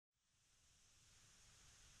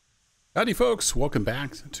Howdy folks, welcome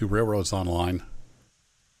back to Railroads Online.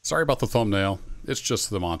 Sorry about the thumbnail, it's just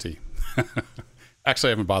the Monty. Actually,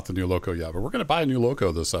 I haven't bought the new loco yet, but we're going to buy a new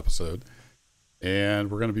loco this episode.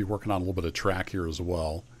 And we're going to be working on a little bit of track here as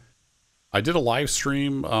well. I did a live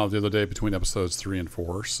stream the other day between episodes 3 and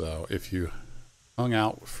 4, so if you hung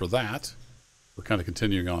out for that, we're kind of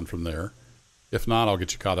continuing on from there. If not, I'll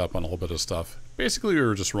get you caught up on a little bit of stuff. Basically, we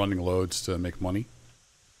were just running loads to make money.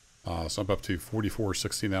 So I'm up to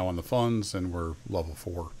 4460 now on the funds, and we're level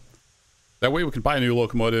 4. That way we can buy a new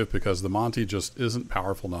locomotive because the Monty just isn't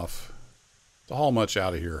powerful enough to haul much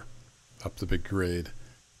out of here up the big grade.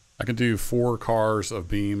 I can do 4 cars of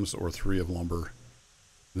beams or 3 of lumber.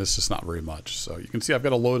 And this is not very much. So you can see I've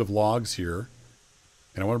got a load of logs here,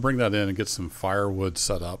 and I want to bring that in and get some firewood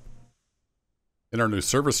set up in our new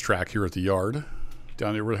service track here at the yard.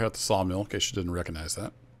 Down here we're at the sawmill, in case you didn't recognize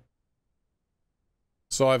that.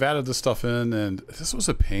 So I've added this stuff in, and this was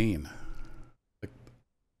a pain. Like,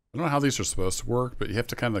 I don't know how these are supposed to work, but you have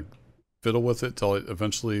to kind of fiddle with it till it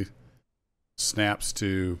eventually snaps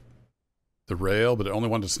to the rail, but it only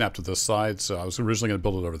wanted to snap to this side, so I was originally going to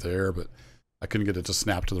build it over there, but I couldn't get it to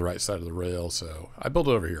snap to the right side of the rail, so I built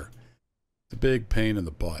it over here. It's a big pain in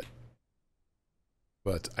the butt.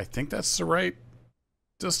 But I think that's the right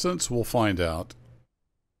distance. We'll find out.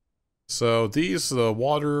 So these, the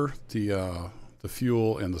water, the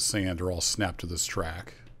fuel, and the sand are all snapped to this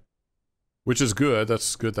track, which is good.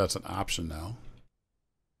 That's good. That's an option now.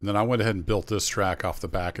 And then I went ahead and built this track off the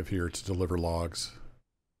back of here to deliver logs.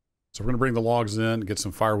 So we're going to bring the logs in, get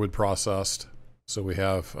some firewood processed, so we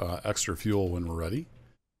have extra fuel when we're ready.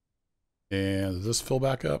 And did this fill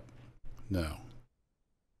back up? No. I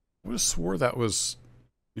would have swore that was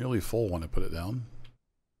nearly full when I put it down.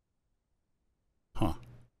 Huh.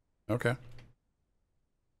 Okay.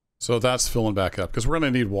 So that's filling back up, because we're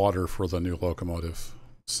going to need water for the new locomotive.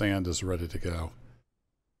 Sand is ready to go.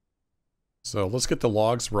 So let's get the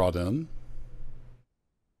logs brought in, and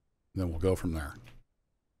then we'll go from there.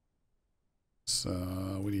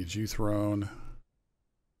 So we need you thrown.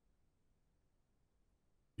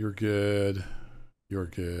 You're good. You're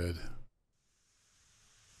good.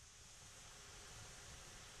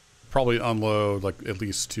 Probably unload like at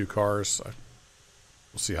least 2 cars.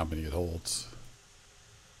 We'll see how many it holds.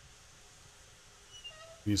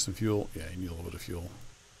 You need some fuel? Yeah, you need a little bit of fuel.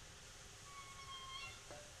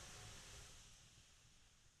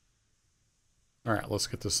 All right, let's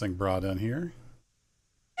get this thing brought in here.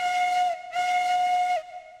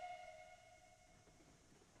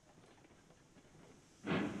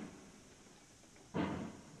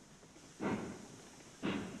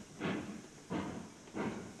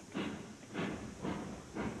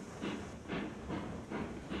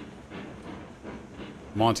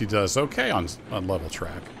 Monty does okay on level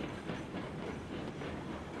track.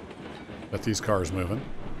 Got these cars moving.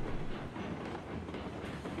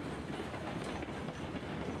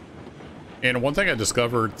 And one thing I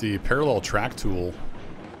discovered, the parallel track tool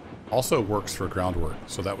also works for groundwork,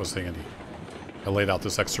 so that was handy. I laid out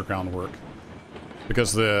this extra groundwork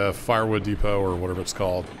because the firewood depot, or whatever it's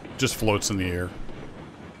called, just floats in the air.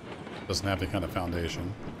 Doesn't have any kind of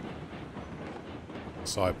foundation.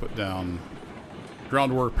 So I put down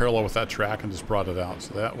groundwork parallel with that track and just brought it out.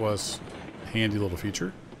 So that was a handy little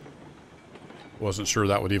feature. Wasn't sure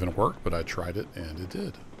that would even work, but I tried it and it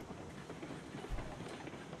did.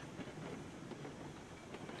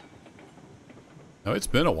 Now it's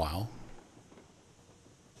been a while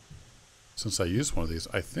since I used one of these.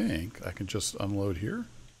 I think I can just unload here.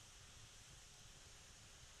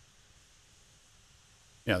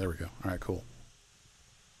 Yeah, there we go. All right, cool.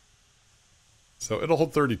 So it'll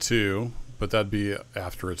hold 32, but that'd be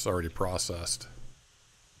after it's already processed.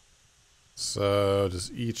 So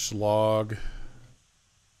does each log...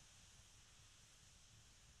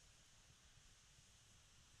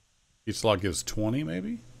 Each log gives 20,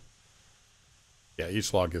 maybe? Yeah,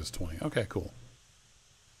 each log gives 20. Okay, cool.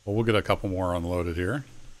 Well, we'll get a couple more unloaded here.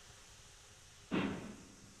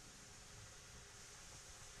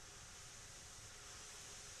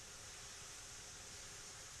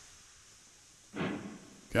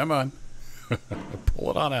 Come on.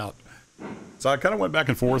 Pull it on out. So I kind of went back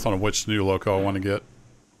and forth on which new loco I want to get.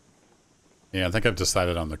 Yeah, I think I've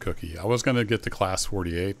decided on the Cookie. I was going to get the Class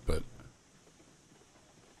 48, but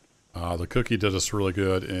the Cookie did us really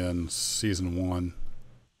good in Season 1.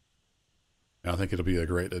 And I think it'll be a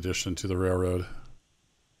great addition to the railroad.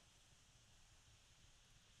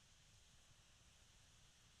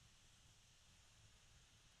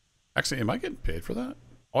 Actually, am I getting paid for that?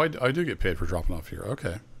 Oh, I do get paid for dropping off here.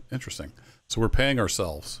 Okay, interesting. So we're paying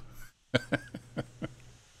ourselves.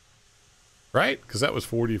 Right? Because that was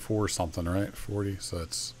 44 something, right? 40, so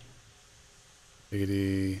it's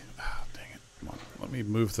 80. Oh, dang it. Come on. Let me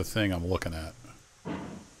move the thing I'm looking at.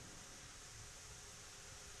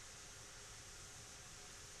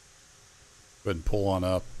 Go ahead and pull on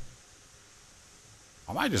up.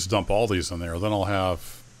 I might just dump all these in there. Then I'll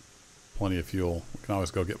have plenty of fuel. We can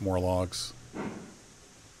always go get more logs.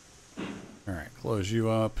 All right, close you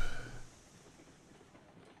up.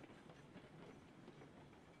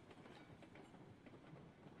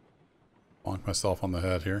 Bonk myself on the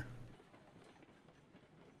head here.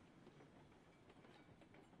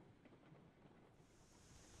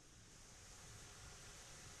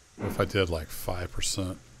 What if I did like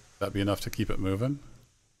 5%? That'd be enough to keep it moving?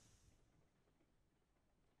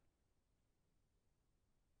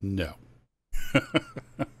 No.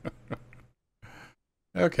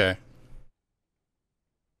 Okay.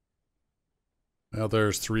 Now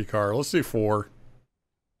there's 3 cars. Let's do 4.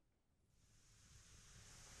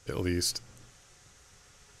 At least.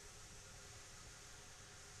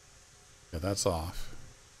 Yeah, that's off.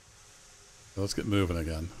 Let's get moving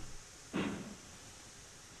again.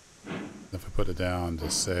 If I put it down to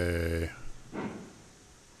say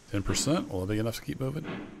 10%, will it be enough to keep moving?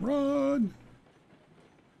 Run!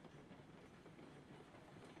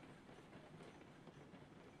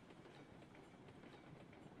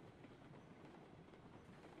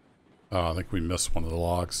 Oh, I think we missed one of the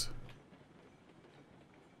logs.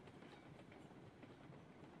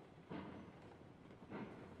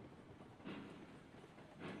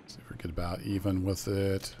 See if we get about even with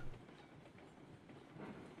it.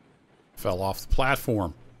 Fell off the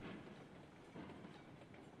platform.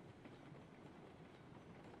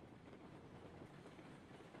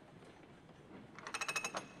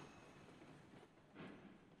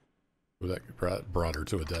 Ooh, that brought her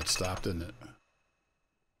to a dead stop, didn't it?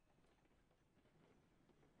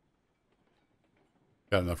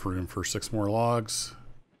 Got enough room for 6 more logs.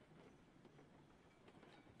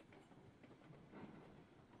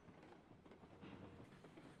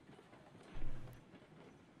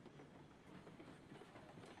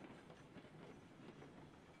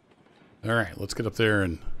 All right, let's get up there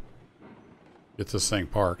and get this thing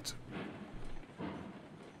parked.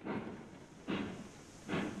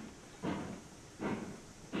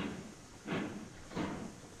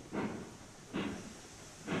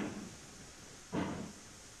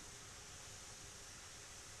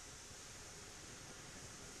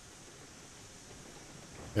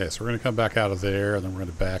 Okay, so we're going to come back out of there, and then we're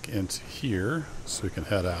going to back into here so we can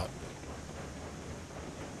head out.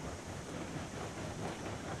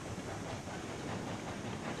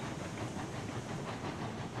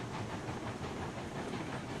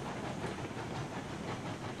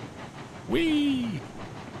 Whee!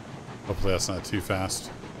 Hopefully that's not too fast.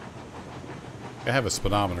 I have a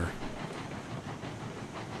speedometer.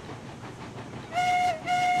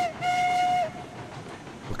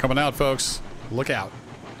 We're coming out, folks. Look out.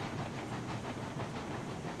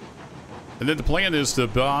 And then the plan is to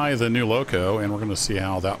buy the new loco, and we're going to see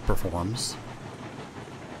how that performs.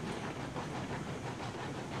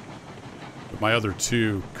 But my other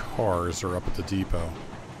 2 cars are up at the depot.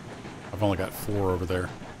 I've only got 4 over there.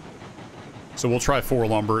 So we'll try 4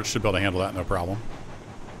 lumber. It should be able to handle that, no problem.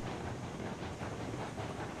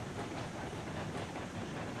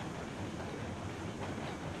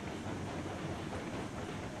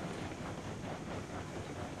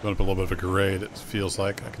 Going up a little bit of a grade, it feels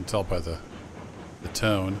like. I can tell by the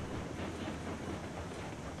tone.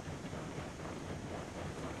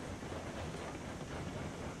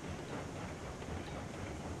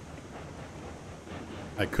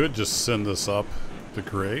 I could just send this up the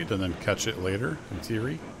grade and then catch it later, in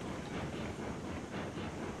theory.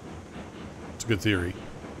 It's a good theory.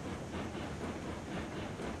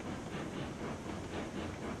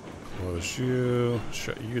 Close you,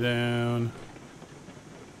 shut you down.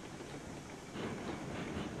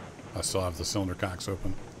 I still have the cylinder cocks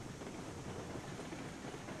open.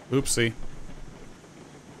 Oopsie.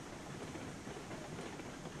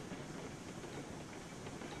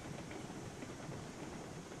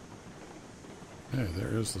 Okay,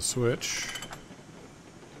 there is the switch.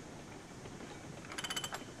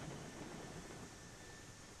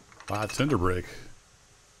 Wow, tender brake.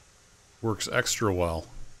 Works extra well.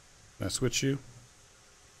 Can I switch you?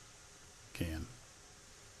 Can.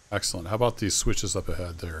 Excellent. How about these switches up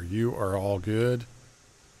ahead there? You are all good.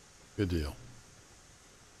 Good deal.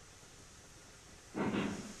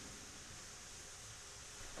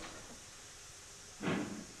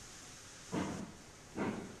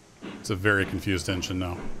 It's a very confused engine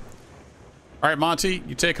now. All right, Monty,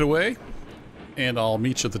 you take it away, and I'll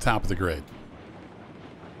meet you at the top of the grade.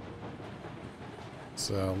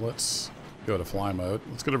 So let's go to fly mode.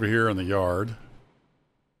 Let's get over here in the yard. How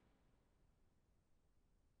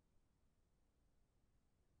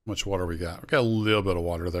much water we got? We got a little bit of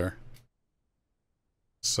water there.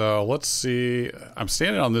 So let's see. I'm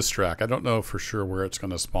standing on this track. I don't know for sure where it's going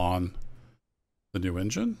to spawn the new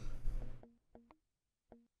engine.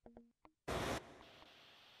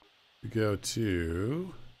 We go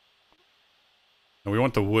to... And we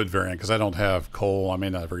want the wood variant because I don't have coal. I may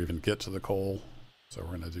never even get to the coal. So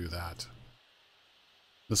we're going to do that.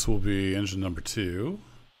 This will be engine number 2.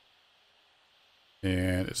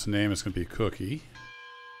 And its name is going to be Cookie.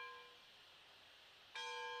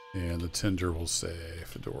 And the tender will say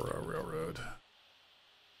Fedora Railroad.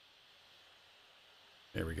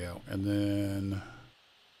 There we go. And then...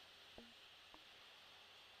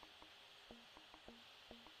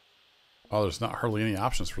 Oh, there's not hardly any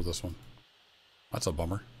options for this one. That's a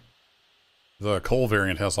bummer. The coal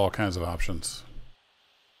variant has all kinds of options.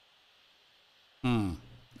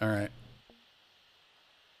 Alright.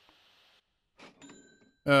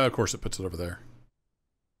 Of course it puts it over there.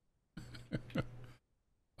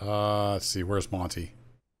 Let's see, where's Monty?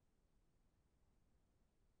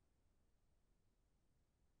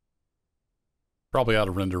 Probably out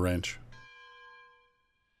of render range.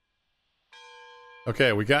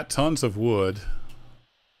 Okay, we got tons of wood.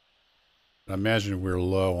 I imagine we're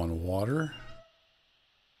low on water.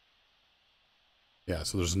 Yeah,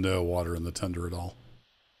 so there's no water in the tender at all.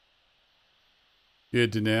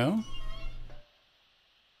 Good to know.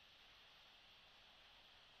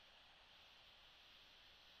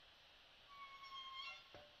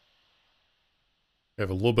 We have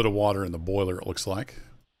a little bit of water in the boiler, it looks like.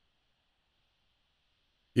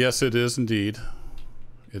 Yes, it is indeed.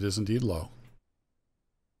 It is indeed low.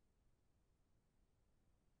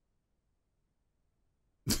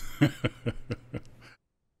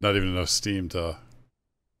 Not even enough steam to...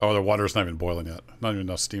 Oh, the water's not even boiling yet. Not even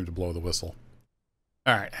enough steam to blow the whistle.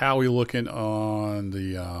 Alright, how are we looking on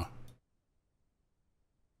the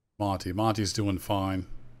Monty? Monty's doing fine.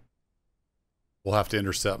 We'll have to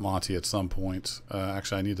intercept Monty at some point.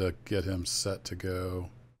 Actually, I need to get him set to go.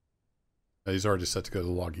 He's already set to go to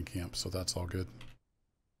the logging camp, so that's all good.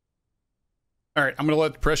 Alright, I'm going to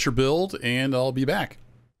let the pressure build, and I'll be back.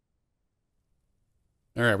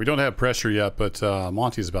 Alright, we don't have pressure yet, but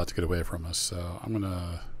Monty's about to get away from us, so I'm going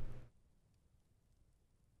to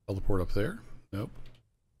teleport up there. Nope.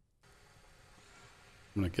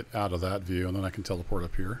 I'm going to get out of that view, and then I can teleport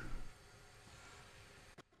up here.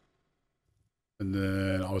 And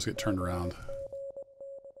then always get turned around.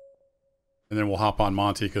 And then we'll hop on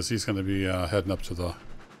Monty, because he's going to be heading up to the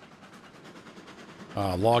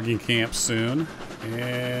logging camp soon.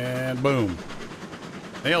 And boom.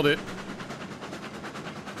 Nailed it.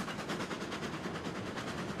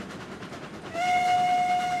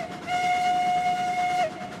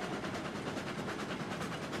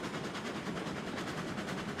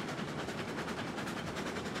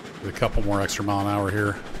 A couple more extra mile an hour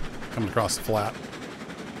here coming across the flat.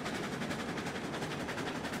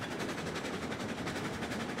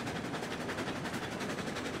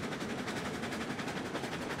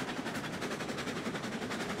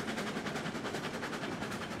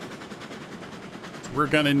 So we're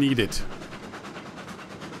gonna need it.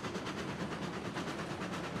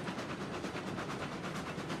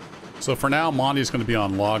 So for now, Monty's going to be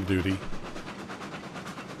on log duty.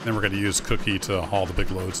 Then we're going to use Cookie to haul the big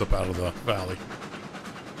loads up out of the valley.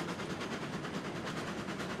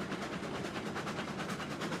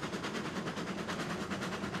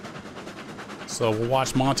 So we'll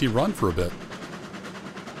watch Monty run for a bit.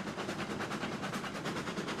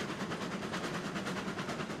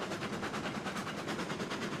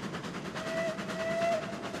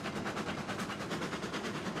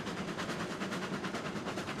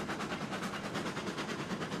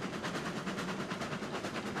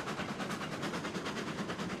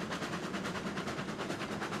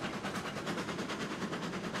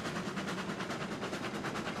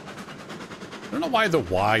 I don't know why the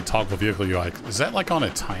Y toggle vehicle UI, is that like on a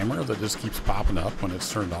timer that just keeps popping up when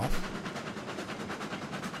it's turned off?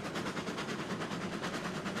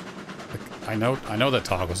 Like, I know that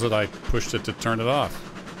toggles it. I pushed it to turn it off.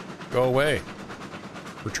 Go away.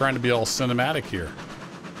 We're trying to be all cinematic here.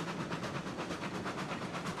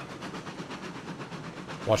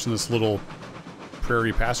 Watching this little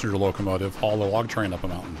prairie passenger locomotive haul the log train up a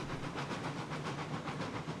mountain.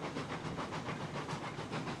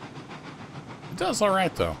 Does all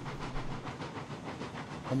right though.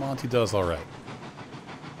 Well, Monty does all right.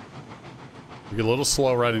 We get a little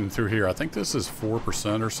slow riding through here. I think this is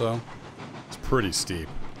 4% or so. It's pretty steep.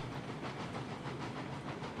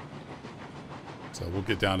 So we'll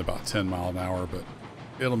get down to about 10 mile an hour, but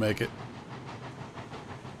it'll make it.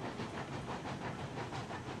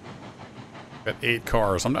 Got 8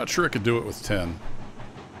 cars. I'm not sure I could do it with 10.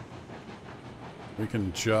 We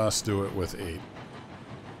can just do it with 8.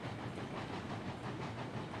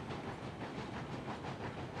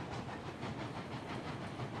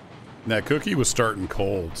 And that cookie was starting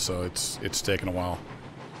cold, so it's taken a while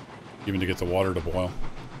even to get the water to boil.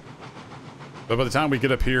 But by the time we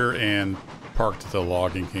get up here and parked at the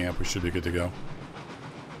logging camp, we should be good to go.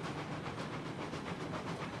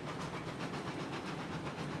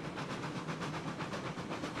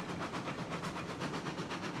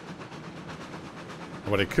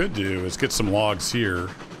 What I could do is get some logs here,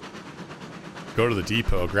 go to the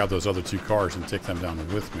depot, grab those other 2 cars and take them down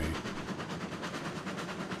with me.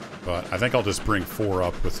 But I think I'll just bring 4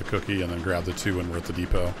 up with the cookie and then grab the 2 when we're at the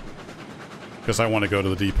depot. Because I want to go to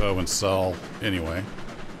the depot and sell anyway.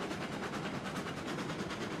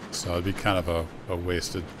 So it'd be kind of a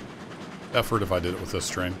wasted effort if I did it with this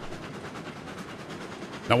train.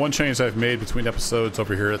 Now, one change I've made between episodes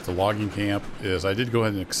over here at the logging camp is I did go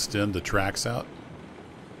ahead and extend the tracks out.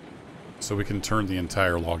 So we can turn the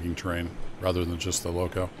entire logging train rather than just the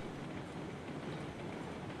loco.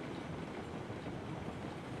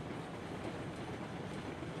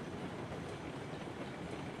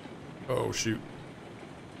 Oh, shoot.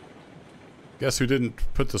 Guess who didn't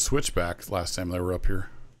put the switch back last time they were up here?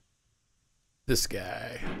 This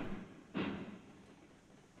guy.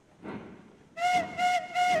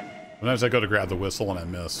 Sometimes I go to grab the whistle and I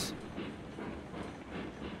miss.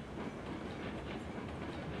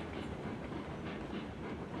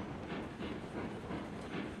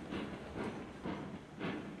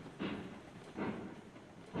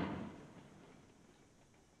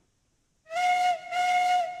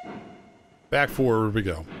 Back forward we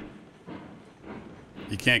go.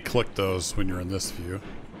 You can't click those when you're in this view.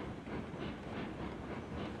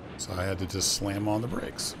 So I had to just slam on the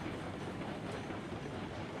brakes.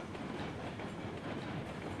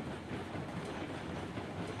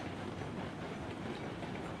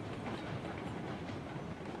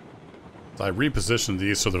 So I repositioned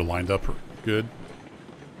these so they're lined up good.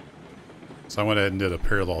 So I went ahead and did a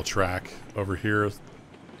parallel track over here.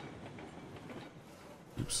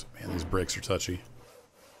 Oops, man, these brakes are touchy.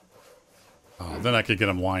 Then I could get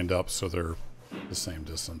them lined up so they're the same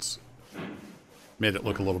distance. Made it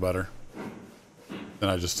look a little better. Then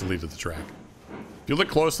I just deleted the track. If you look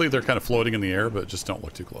closely, they're kind of floating in the air, but just don't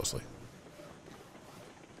look too closely.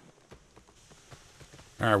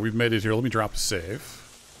 Alright, we've made it here. Let me drop a save.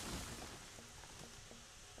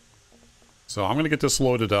 So I'm going to get this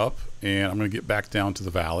loaded up, and I'm going to get back down to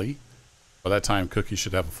the valley. By that time, Cookie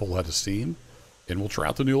should have a full head of steam. And we'll try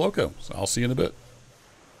out the new loco. So I'll see you in a bit.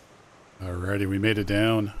 Alrighty, we made it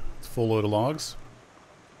down. It's full load of logs.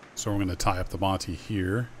 So we're going to tie up the Monty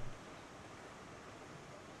here.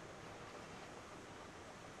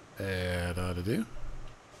 That ought to do.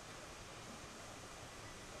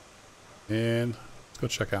 And let's go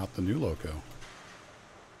check out the new loco.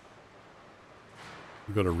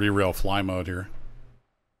 We go to re-rail fly mode here.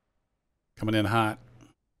 Coming in hot.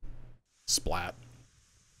 Splat.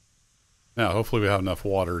 Now, hopefully we have enough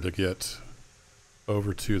water to get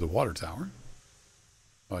over to the water tower.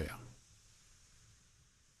 Oh, yeah.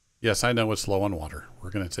 Yes, I know it's low on water.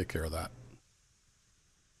 We're going to take care of that.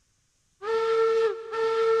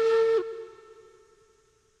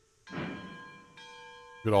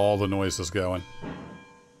 Get all the noises going.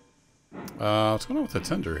 What's going on with the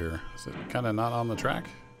tender here? Is it kind of not on the track?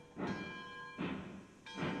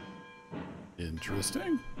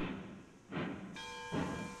 Interesting.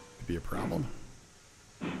 Could be a problem.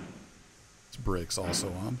 Its brakes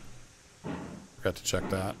also on. Forgot to check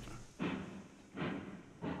that.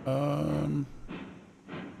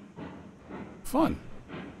 Fun.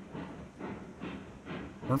 I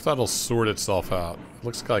wonder if that'll sort itself out. It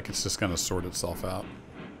looks like it's just going to sort itself out.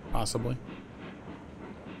 Possibly.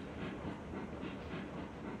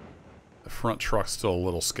 The front truck's still a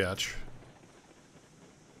little sketch.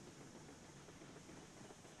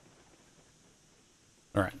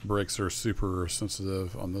 Alright, brakes are super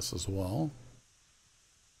sensitive on this as well.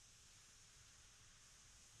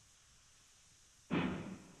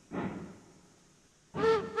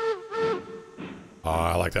 Oh,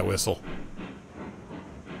 I like that whistle.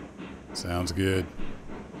 Sounds good.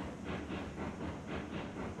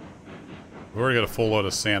 We already got a full load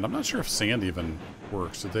of sand. I'm not sure if sand even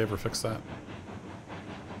works. Did they ever fix that?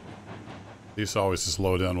 They used to always just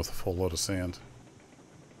load in with a full load of sand.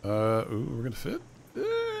 Ooh, we're gonna fit?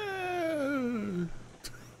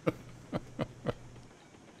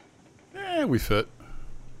 Yeah, we fit.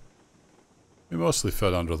 We mostly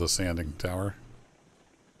fit under the sanding tower.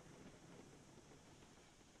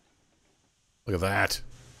 Look at that.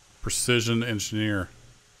 Precision engineer.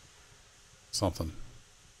 Something.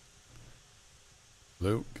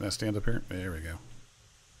 Lou, can I stand up here? There we go.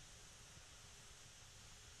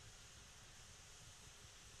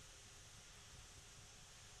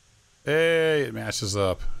 Hey, it matches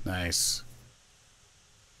up. Nice.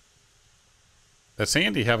 That's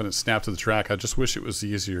handy having it snap to the track. I just wish it was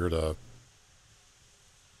easier to,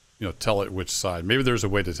 you know, tell it which side. Maybe there's a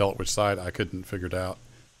way to tell it which side. I couldn't figure it out.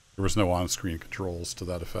 There was no on-screen controls to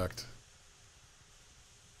that effect.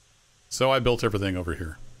 So I built everything over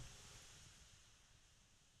here.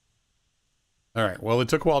 All right, well, it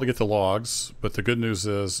took a while to get the logs, but the good news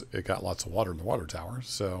is it got lots of water in the water tower.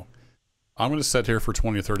 So I'm going to sit here for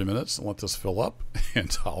 20 or 30 minutes and let this fill up,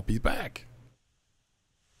 and I'll be back.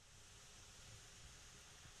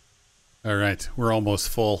 All right, we're almost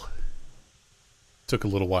full. Took a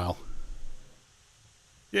little while.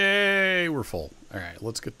 Yay, we're full. All right,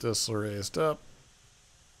 let's get this raised up.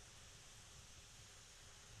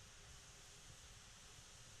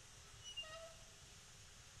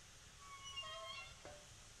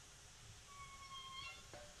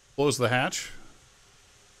 Close the hatch.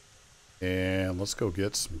 And let's go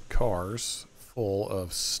get some cars full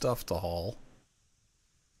of stuff to haul.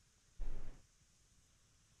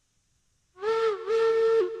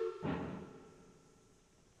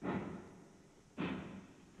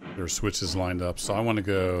 There's switches lined up, so I want to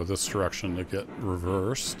go this direction to get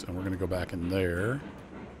reversed, and we're going to go back in there.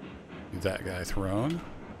 Get that guy thrown.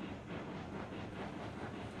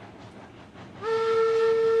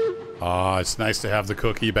 Ah, it's nice to have the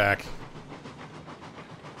cookie back.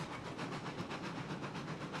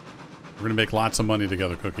 We're going to make lots of money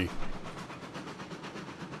together, Cookie.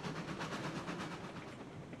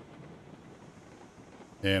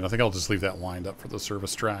 And I think I'll just leave that lined up for the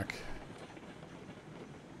service track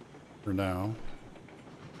for now.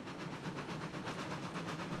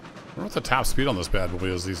 I wonder what the top speed on this bad boy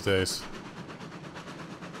is these days.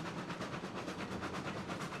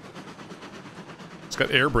 It's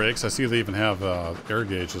got air brakes. I see they even have air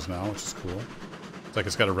gauges now, which is cool. It's like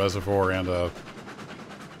it's got a reservoir and a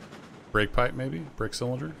brake pipe, maybe? Brake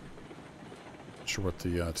cylinder? Not sure what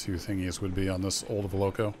the two thingies would be on this old of a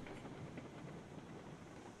loco.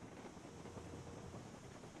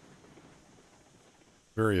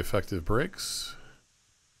 Very effective brakes.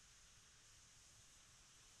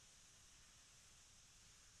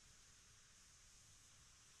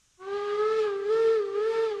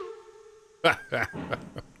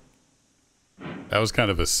 That was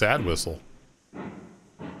kind of a sad whistle.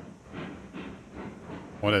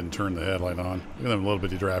 Went ahead and turn the headlight on. Look at them little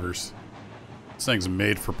bitty drivers. This thing's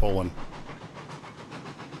made for pulling.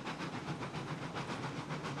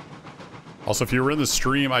 Also, if you were in the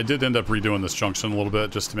stream, I did end up redoing this junction a little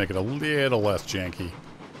bit just to make it a little less janky.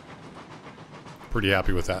 Pretty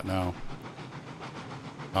happy with that now.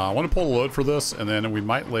 I want to pull a load for this, and then we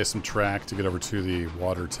might lay some track to get over to the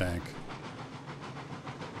water tank.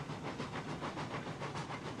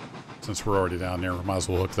 Since we're already down there, we might as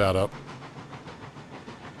well hook that up.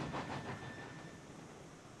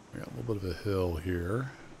 We got a little bit of a hill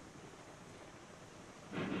here.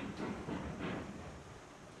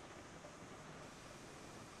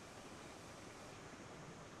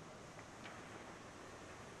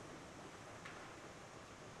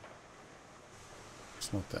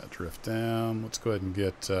 Just let that drift down. Let's go ahead and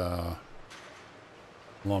get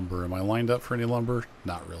lumber. Am I lined up for any lumber?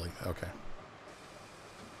 Not really. Okay.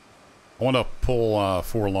 I want to pull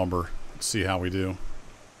 4 lumber. Let's see how we do.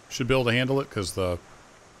 Should be able to handle it because the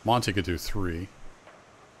Monty could do 3.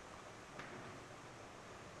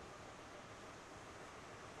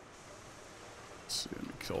 Let's see, let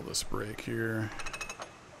me kill this brake here.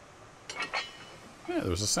 Yeah,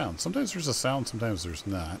 there's a sound. Sometimes there's a sound, sometimes there's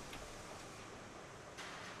not.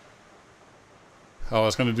 Oh, I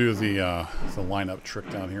was going to do the lineup trick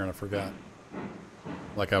down here and I forgot.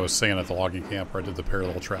 Like I was saying at the logging camp where I did the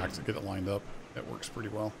parallel track to get it lined up. It works pretty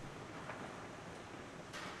well.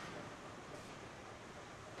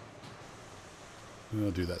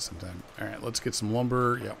 We'll do that sometime. Alright, let's get some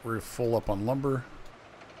lumber. Yeah, we're full up on lumber.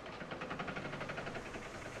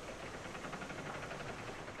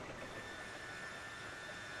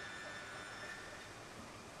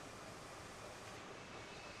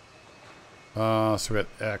 So we got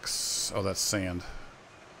X. Oh, that's sand.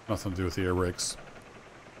 Nothing to do with the air brakes.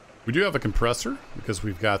 We do have a compressor because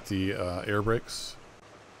we've got the air brakes.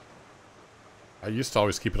 I used to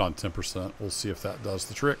always keep it on 10%. We'll see if that does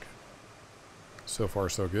the trick. So far,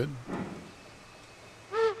 so good.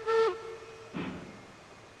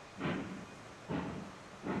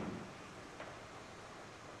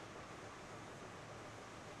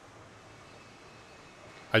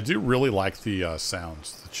 I do really like the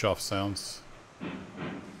sounds, the chuff sounds.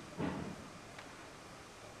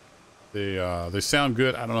 They sound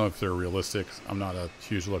good. I don't know if they're realistic. I'm not a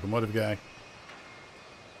huge locomotive guy. They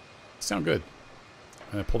sound good.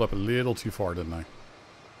 And I pulled up a little too far, didn't I?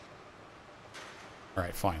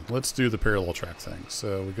 Alright, fine. Let's do the parallel track thing.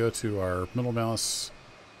 So we go to our middle mouse,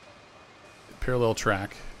 parallel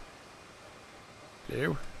track.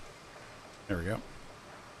 There we go.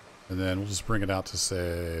 And then we'll just bring it out to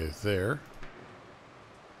say there.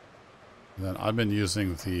 And then I've been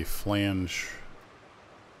using the flange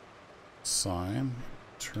sign.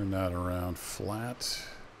 Turn that around flat.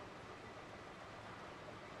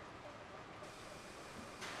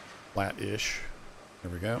 Flat-ish.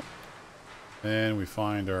 There we go. And we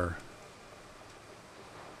find our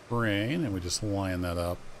brain and we just line that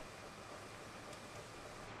up.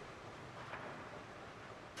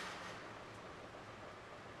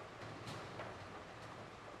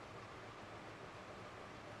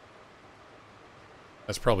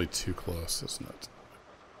 That's probably too close, isn't it?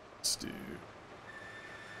 Let's do...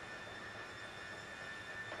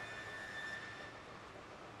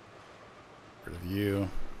 rid of you.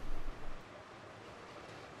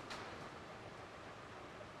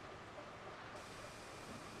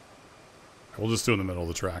 We'll just do it in the middle of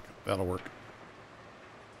the track. That'll work.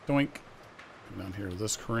 Doink. Come down here to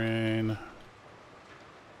this crane.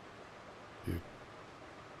 Do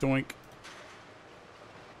doink.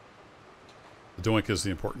 The doink is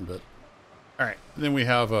the important bit. Alright. Then we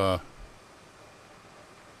have a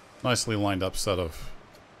nicely lined up set of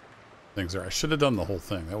things there. I should have done the whole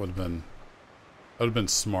thing. That would have been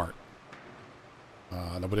smart.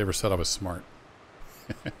 Nobody ever said I was smart.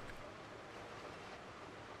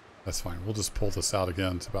 That's fine. We'll just pull this out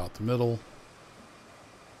again to about the middle.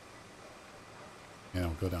 And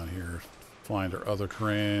we'll go down here, find our other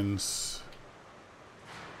cranes.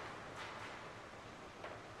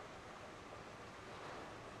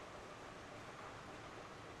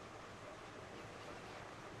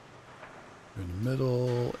 In the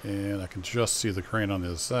middle, and I can just see the crane on the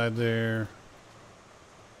other side there.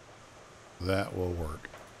 That will work.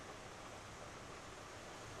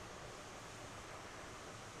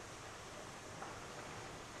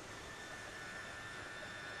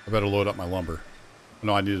 I better load up my lumber.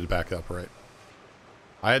 No, I needed to back up, right?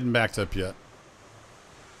 I hadn't backed up yet.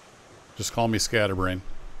 Just call me Scatterbrain.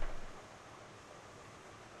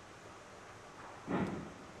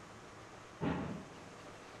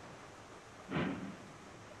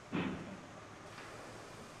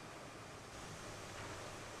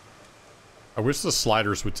 I wish the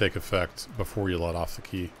sliders would take effect before you let off the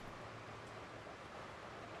key.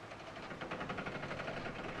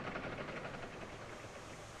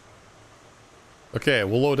 Okay,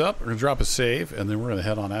 we'll load up. We're going to drop a save, and then we're going to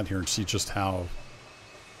head on out here and see just how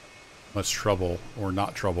much trouble or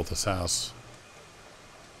not trouble this has.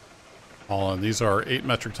 All in. These are 8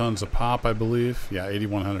 metric tons a pop, I believe. Yeah,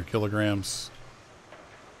 8,100 kilograms.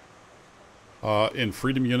 In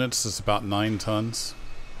Freedom units, it's about 9 tons.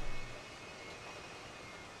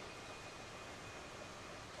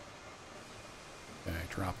 Okay,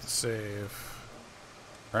 drop the save.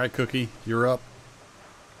 All right, Cookie, you're up.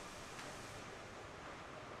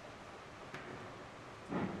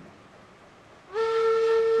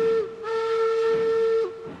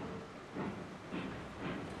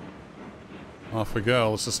 Off we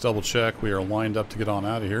go. Let's just double check. We are lined up to get on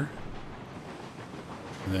out of here.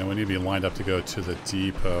 And then we need to be lined up to go to the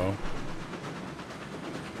depot.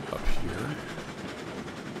 Up here.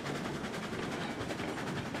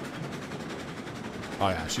 Oh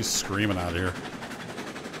yeah, she's screaming out of here.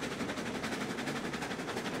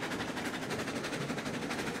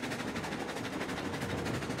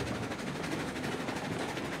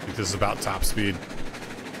 I think this is about top speed.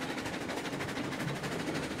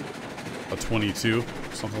 A 22,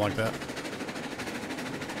 something like that.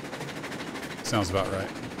 Sounds about right.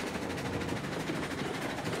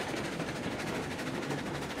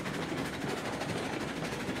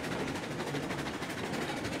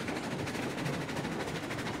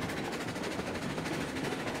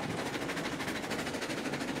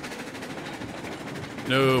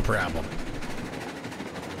 No problem.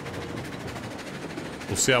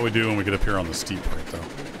 We'll see how we do when we get up here on the steep part, though.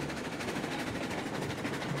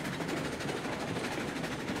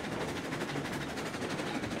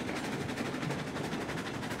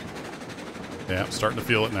 Yeah, I'm starting to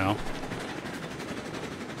feel it now.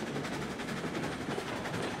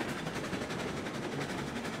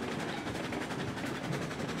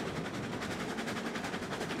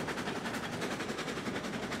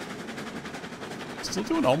 Still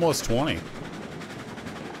doing almost 20.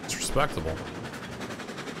 It's respectable.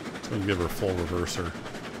 We'll give her full reverser.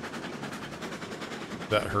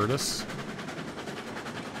 That hurt us?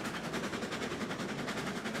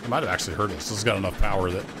 It might have actually hurt us. This has got enough power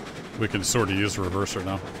that we can sort of use the reverser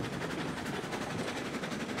now.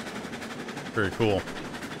 Very cool.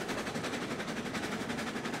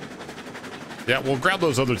 Yeah, we'll grab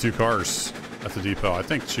those other 2 cars at the depot. I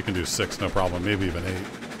think she can do 6, no problem. Maybe even 8.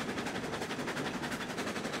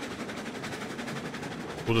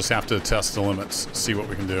 We'll just have to test the limits, see what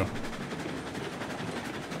we can do.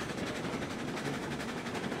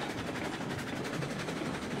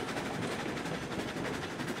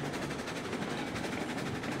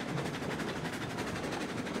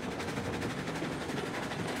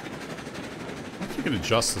 You can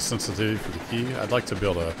adjust the sensitivity for the key. I'd like to be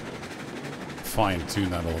able to fine-tune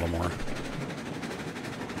that a little more.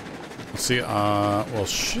 Let's see, well,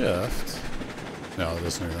 shift. No, that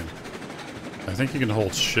doesn't do anything. I think you can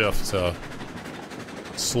hold shift to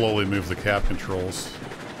slowly move the cab controls.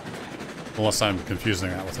 Unless I'm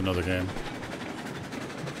confusing that with another game.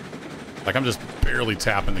 Like, I'm just barely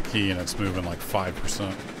tapping the key and it's moving like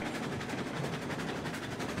 5%.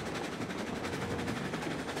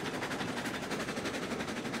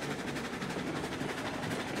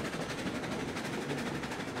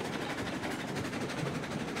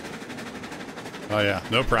 Oh yeah,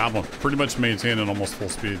 no problem. Pretty much maintaining almost full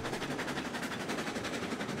speed.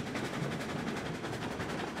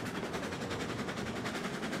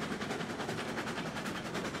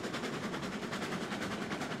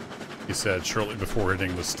 He said shortly before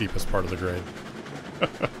hitting the steepest part of the grade.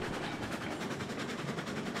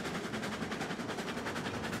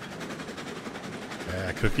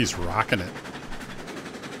 Yeah, Cookie's rocking it.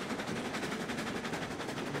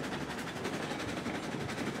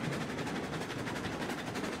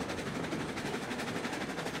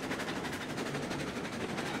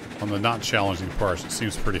 On the not challenging parts, it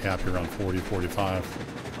seems pretty happy around 40, 45.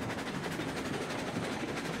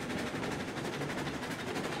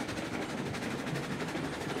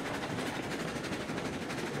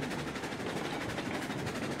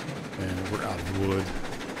 And we're out of wood.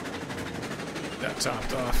 That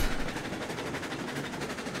topped off.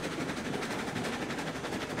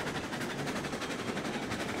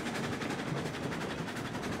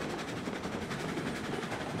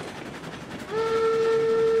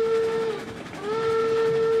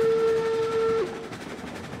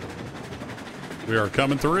 We are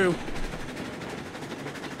coming through.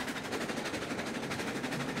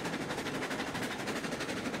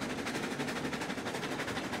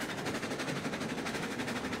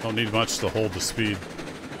 Don't need much to hold the speed.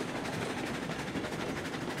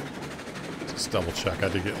 Just double check. I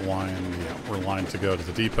did get line. Yeah, we're lined to go to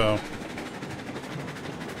the depot.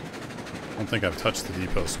 I don't think I've touched the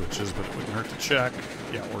depot switches, but it wouldn't hurt to check.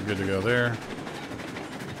 Yeah, we're good to go there.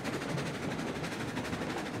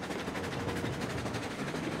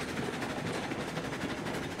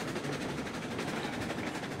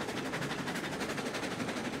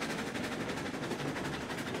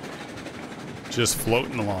 Just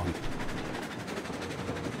floating along.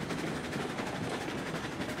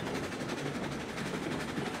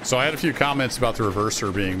 So I had a few comments about the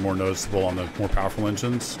reverser being more noticeable on the more powerful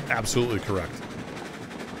engines. Absolutely correct.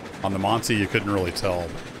 On the Monty, you couldn't really tell.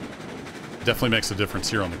 Definitely makes a difference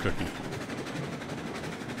here on the Cookie.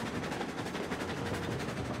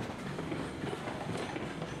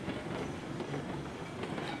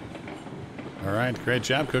 All right, great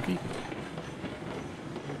job, Cookie.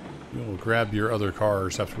 We'll grab your other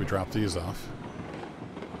cars after we drop these off.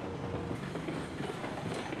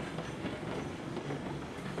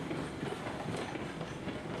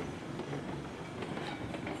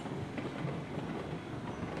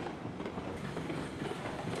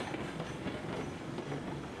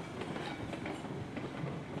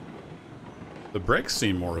 The brakes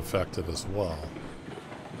seem more effective as well.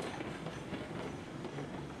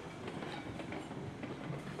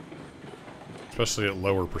 Especially at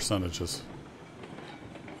lower percentages.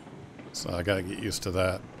 So I gotta get used to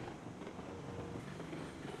that.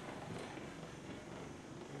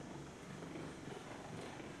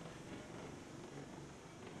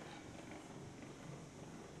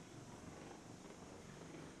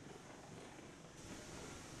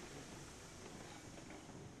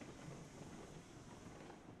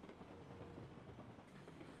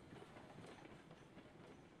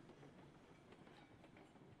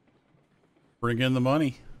 Bring in the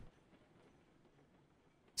money.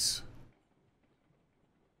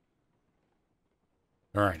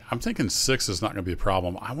 All right, I'm thinking 6 is not going to be a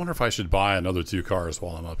problem. I wonder if I should buy another 2 cars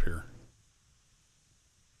while I'm up here.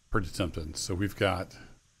 Pretty tempted. So we've got,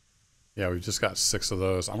 yeah, we've just got 6 of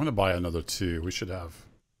those. I'm going to buy another 2. We should have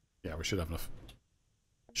Yeah, we should have enough.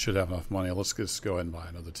 Should have enough money. Let's just go ahead and buy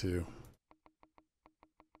another 2.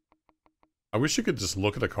 I wish you could just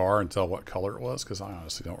look at a car and tell what color it was, because I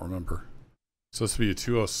honestly don't remember. So this would be a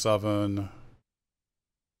 207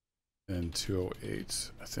 and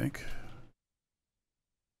 208, I think.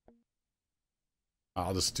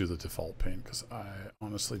 I'll just do the default paint because I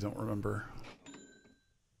honestly don't remember.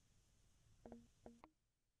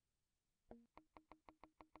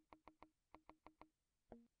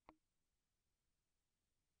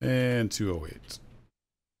 And 208.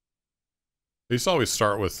 I used to always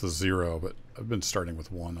start with the 0, but I've been starting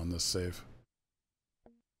with 1 on this save.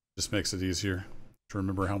 Just makes it easier to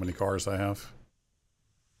remember how many cars I have.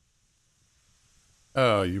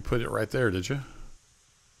 Oh, you put it right there, did you?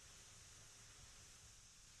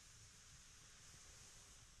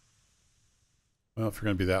 Well, if you're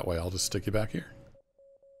going to be that way, I'll just stick you back here.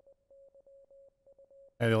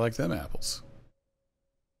 How do you like them apples?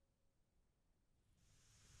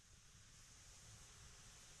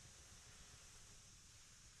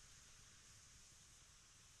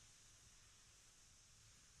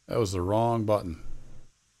 That was the wrong button.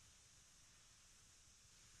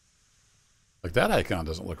 Like, that icon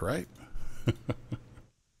doesn't look right.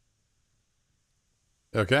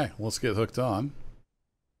 Okay, let's get hooked on.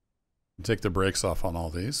 Take the brakes off on all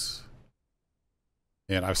these.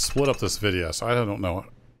 And I've split up this video, so I don't know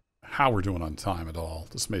how we're doing on time at all.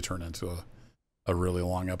 This may turn into a really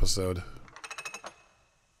long episode.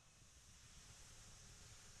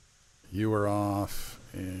 You are off,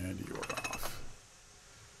 and you are off.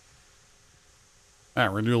 All right,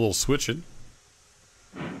 we're going to do a little switching.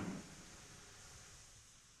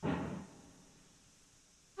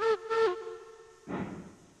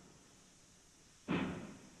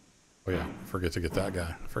 Oh yeah, forget to get that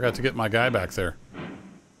guy. Forgot to get my guy back there.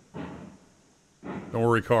 Don't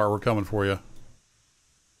worry, car, we're coming for you.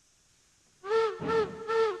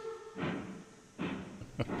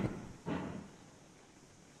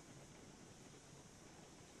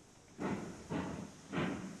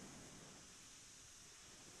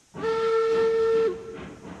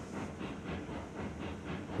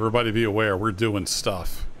 Everybody be aware, we're doing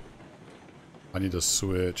stuff. I need to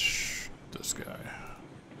switch this guy.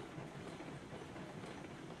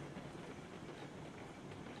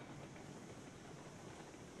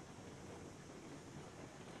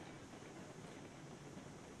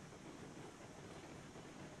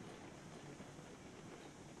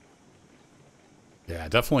 Yeah,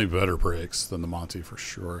 definitely better brakes than the Monty for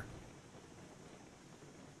sure.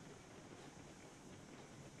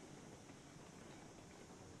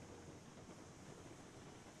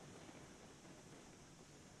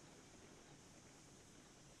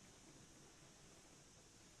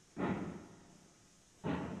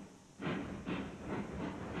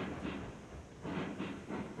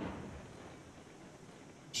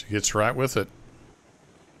 She gets right with it.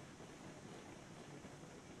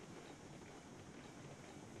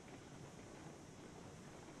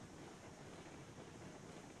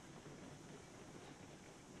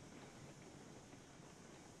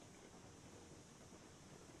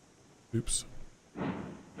 Oops.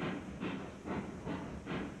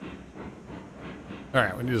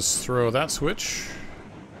 Alright, we need to throw that switch.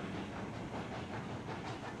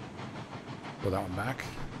 Throw that one back.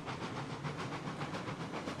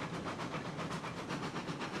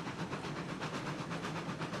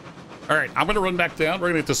 Alright, I'm going to run back down. We're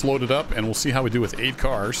going to get this loaded up, and we'll see how we do with 8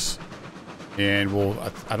 cars. And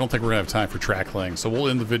I don't think we're going to have time for track laying, so we'll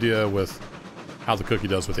end the video with how the cookie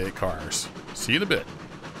does with 8 cars. See you in a bit.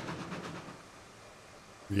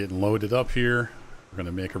 We're getting loaded up here. We're going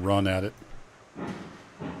to make a run at it. I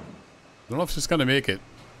don't know if it's going to make it.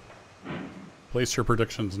 Place your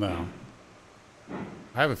predictions now.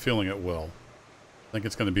 I have a feeling it will. I think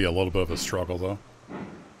it's going to be a little bit of a struggle, though.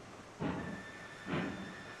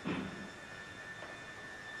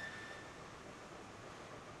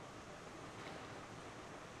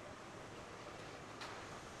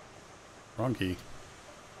 Wrong key.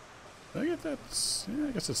 Did I get that? Yeah,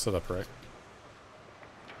 I guess it's set up right.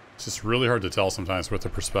 It's just really hard to tell sometimes with the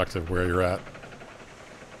perspective where you're at.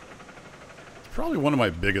 It's probably one of my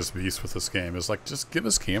biggest beasts with this game is like, just give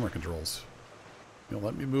us camera controls. You know,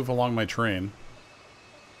 let me move along my train.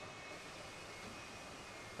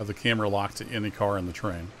 Have the camera locked to any car in the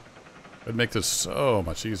train. It'd make this so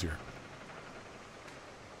much easier.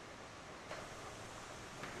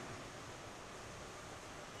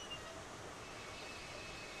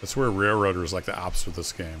 That's where Railroader is like the opposite of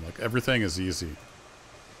this game. Like, everything is easy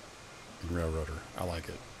in Railroader. I like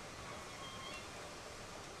it.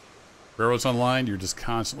 Railroads Online, you're just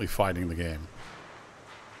constantly fighting the game.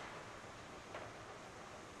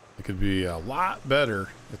 It could be a lot better.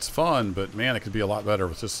 It's fun, but man, it could be a lot better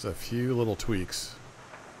with just a few little tweaks.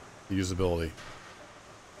 The usability.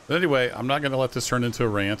 But anyway, I'm not going to let this turn into a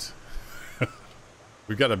rant.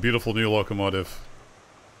 We've got a beautiful new locomotive.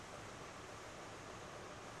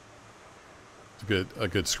 It's a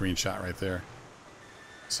good screenshot right there.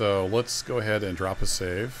 So let's go ahead and drop a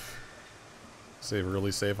save. Save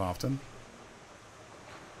early, save often.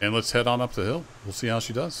 And let's head on up the hill. We'll see how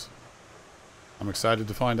she does. I'm excited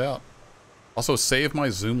to find out. Also, save my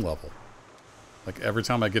zoom level. Like every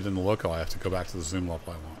time I get in the loco, I have to go back to the zoom level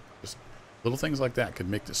I want. Just little things like that could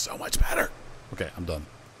make this so much better. Okay, I'm done.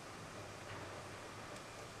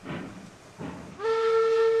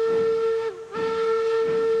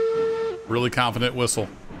 Really confident whistle.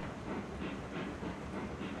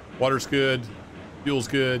 Water's good. Fuel's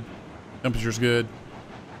good. Temperature's good.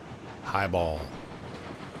 Highball.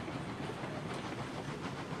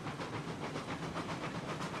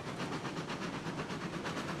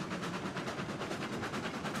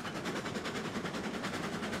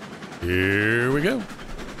 Here we go.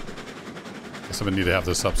 Guess I'm gonna need to have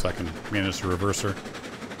this up so I can manage the reverser.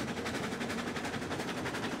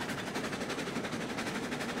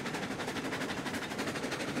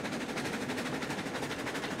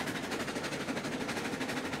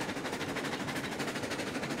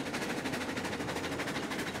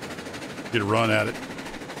 Get a run at it.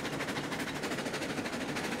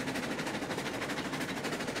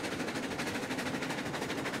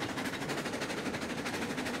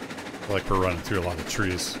 I feel like we're running through a lot of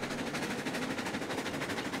trees.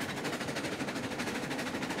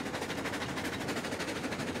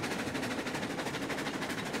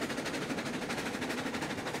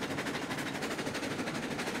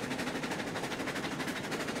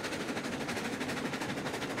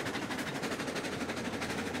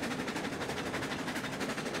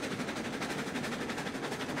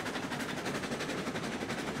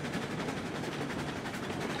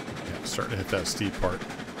 Yeah, starting to hit that steep part.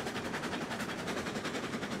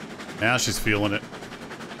 Now she's feeling it.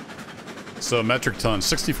 So metric tons,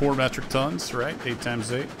 64 metric tons, right? 8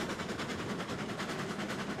 times 8.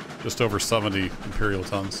 Just over 70 imperial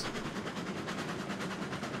tons.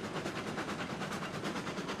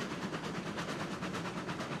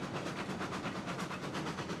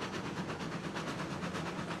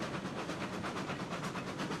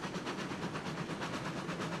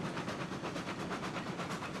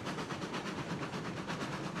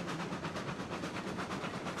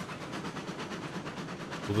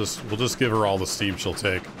 We'll just give her all the steam she'll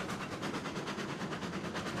take.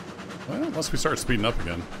 Well, unless we start speeding up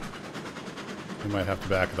again. We might have to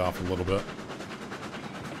back it off a little bit.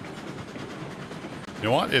 You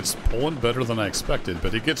know what? It's pulling better than I expected,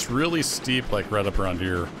 but it gets really steep, like right up around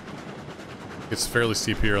here. It's fairly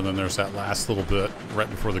steep here, and then there's that last little bit right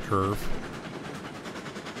before the curve.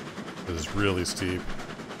 It is really steep.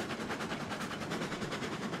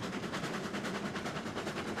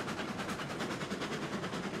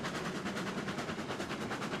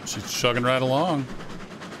 She's chugging right along.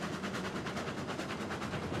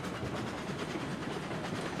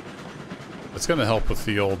 It's going to help with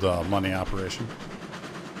the old money operation.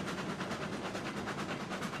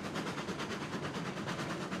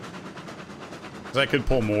 I could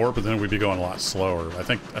pull more, but then we'd be going a lot slower. I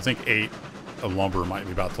think 8 of lumber might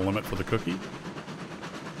be about the limit for the cookie,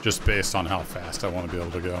 just based on how fast I want to be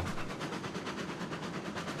able to go.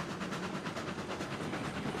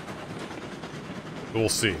 We'll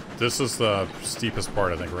see. This is the steepest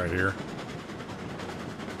part, I think, right here.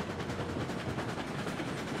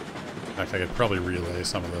 In fact, I could probably relay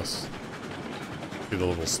some of this. Get a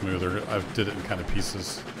little smoother. I did it in kind of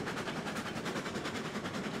pieces.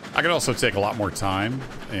 I could also take a lot more time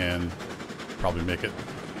and probably make it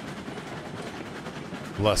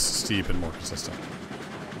less steep and more consistent.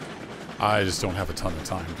 I just don't have a ton of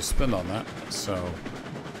time to spend on that, so...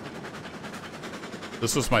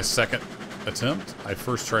 This was my second attempt. I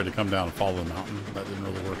first tried to come down and follow the mountain. That didn't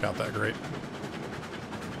really work out that great.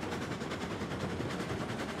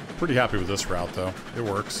 Pretty happy with this route, though. It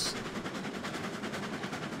works.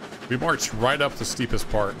 We marched right up the steepest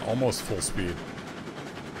part, almost full speed.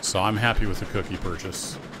 So I'm happy with the cookie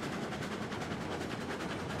purchase.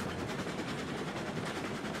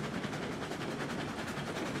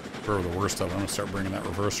 For the worst of it, I'm going to start bringing that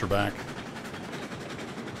reverser back.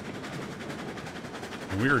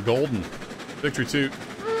 And we are golden. Victory toot.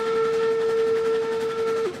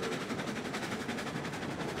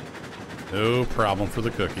 No problem for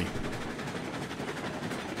the cookie.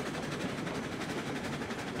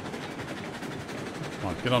 Come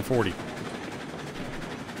on, get on 40. I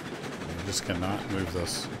just cannot move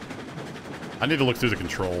this. I need to look through the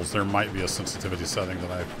controls. There might be a sensitivity setting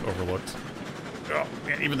that I've overlooked. Oh,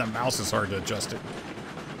 man, even the mouse is hard to adjust it.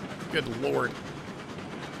 Good lord.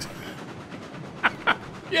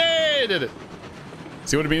 Yay, I did it.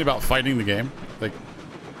 See what I mean about fighting the game? Like,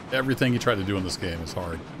 everything you try to do in this game is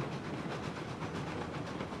hard.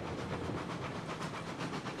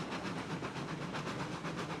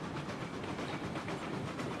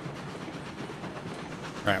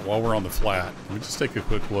 Alright, while we're on the flat, let me just take a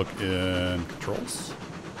quick look in controls.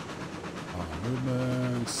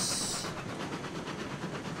 Movements.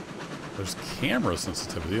 There's camera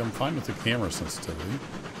sensitivity. I'm fine with the camera sensitivity.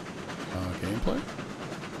 Gameplay.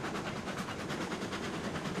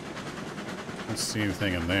 Don't see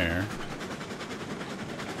anything in there.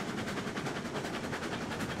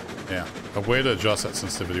 Yeah, a way to adjust that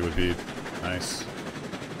sensitivity would be nice.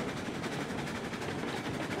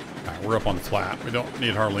 Alright, we're up on the flat. We don't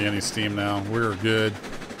need hardly any steam now. We're good.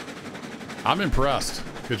 I'm impressed.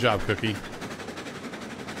 Good job, Cookie.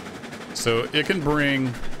 So it can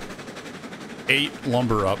bring 8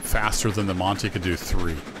 lumber up faster than the Monty could do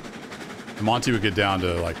 3. The Monty would get down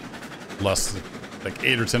to like less than like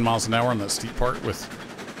 8 or 10 miles an hour on that steep part with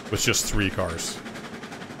just 3 cars.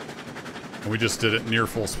 And we just did it near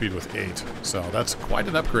full speed with 8. So that's quite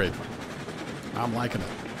an upgrade. I'm liking it.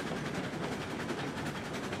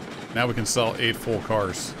 Now we can sell 8 full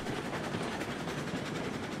cars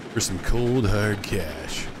for some cold hard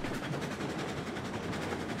cash.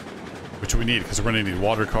 Which we need, because we're going to need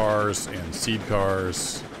water cars and seed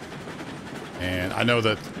cars. And I know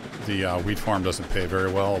that the wheat farm doesn't pay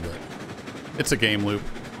very well, but it's a game loop.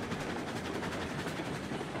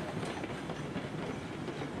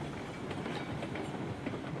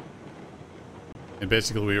 And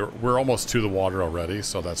basically we're almost to the water already,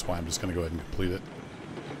 so that's why I'm just going to go ahead and complete it.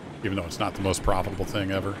 Even though it's not the most profitable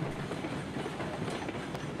thing ever.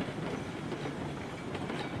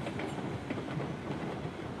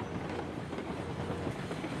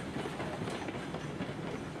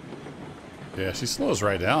 Yeah, she slows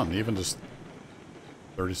right down, even just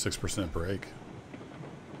 36% brake.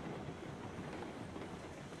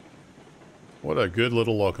 What a good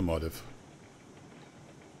little locomotive.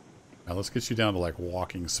 Now let's get you down to like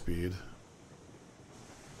walking speed.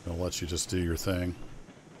 I'll let you just do your thing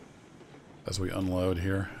as we unload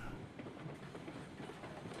here.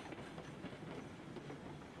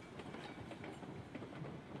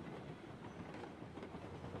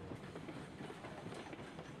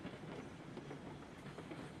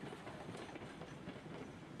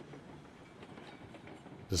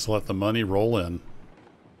 Just let the money roll in.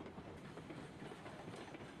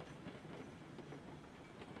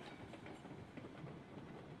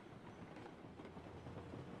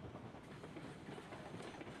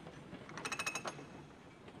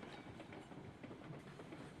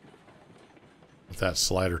 With that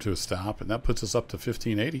slider to a stop, and that puts us up to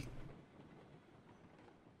 1580. Is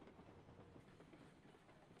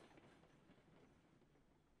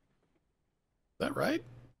that right?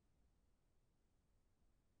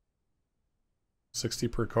 60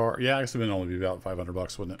 per car. Yeah, I guess it would only be about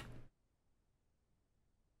 $500, wouldn't it?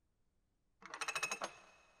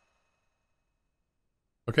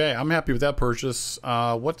 Okay, I'm happy with that purchase.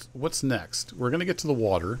 What's next? We're gonna get to the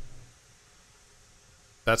water.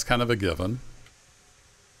 That's kind of a given,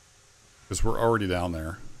 because we're already down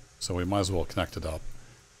there, so we might as well connect it up.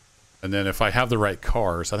 And then if I have the right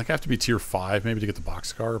cars, I think I have to be tier 5 maybe to get the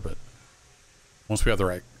box car, but once we have the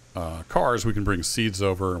right cars, we can bring seeds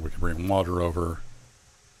over, and we can bring water over,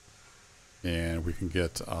 and we can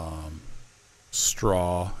get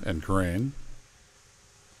straw and grain.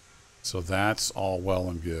 So that's all well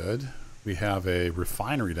and good. We have a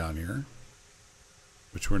refinery down here,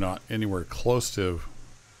 which we're not anywhere close to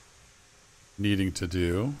needing to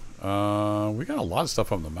do. We got a lot of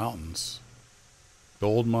stuff up in the mountains.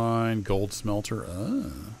 Gold mine, gold smelter,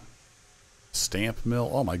 stamp mill.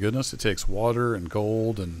 Oh my goodness, it takes water and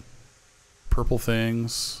gold and purple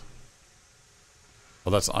things. Oh,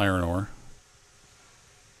 that's iron ore.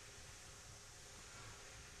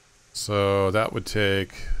 So that would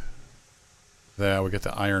take that. We get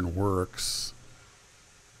the iron works.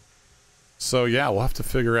 So yeah, we'll have to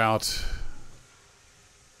figure out.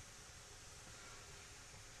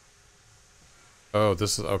 Oh,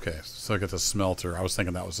 this is okay. So I get the smelter. I was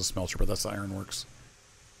thinking that was the smelter, but that's the ironworks.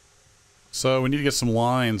 So we need to get some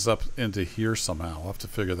lines up into here somehow. We'll have to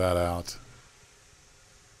figure that out.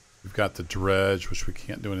 We've got the dredge, which we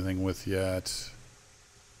can't do anything with yet.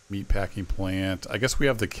 Meat packing plant. I guess we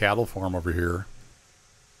have the cattle farm over here.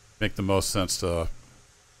 Make the most sense to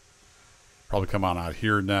probably come on out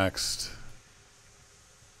here next.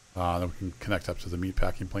 Then we can connect up to the meat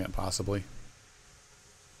packing plant possibly.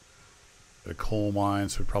 The coal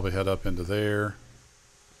mines would probably head up into there.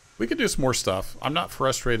 We could do some more stuff. I'm not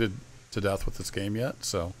frustrated to death with this game yet,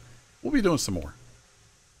 so we'll be doing some more.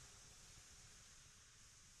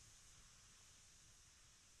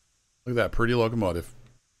 Look at that pretty locomotive.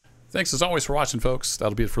 Thanks as always for watching, folks.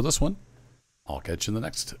 That'll be it for this one. I'll catch you in the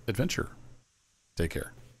next adventure. Take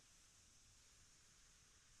care.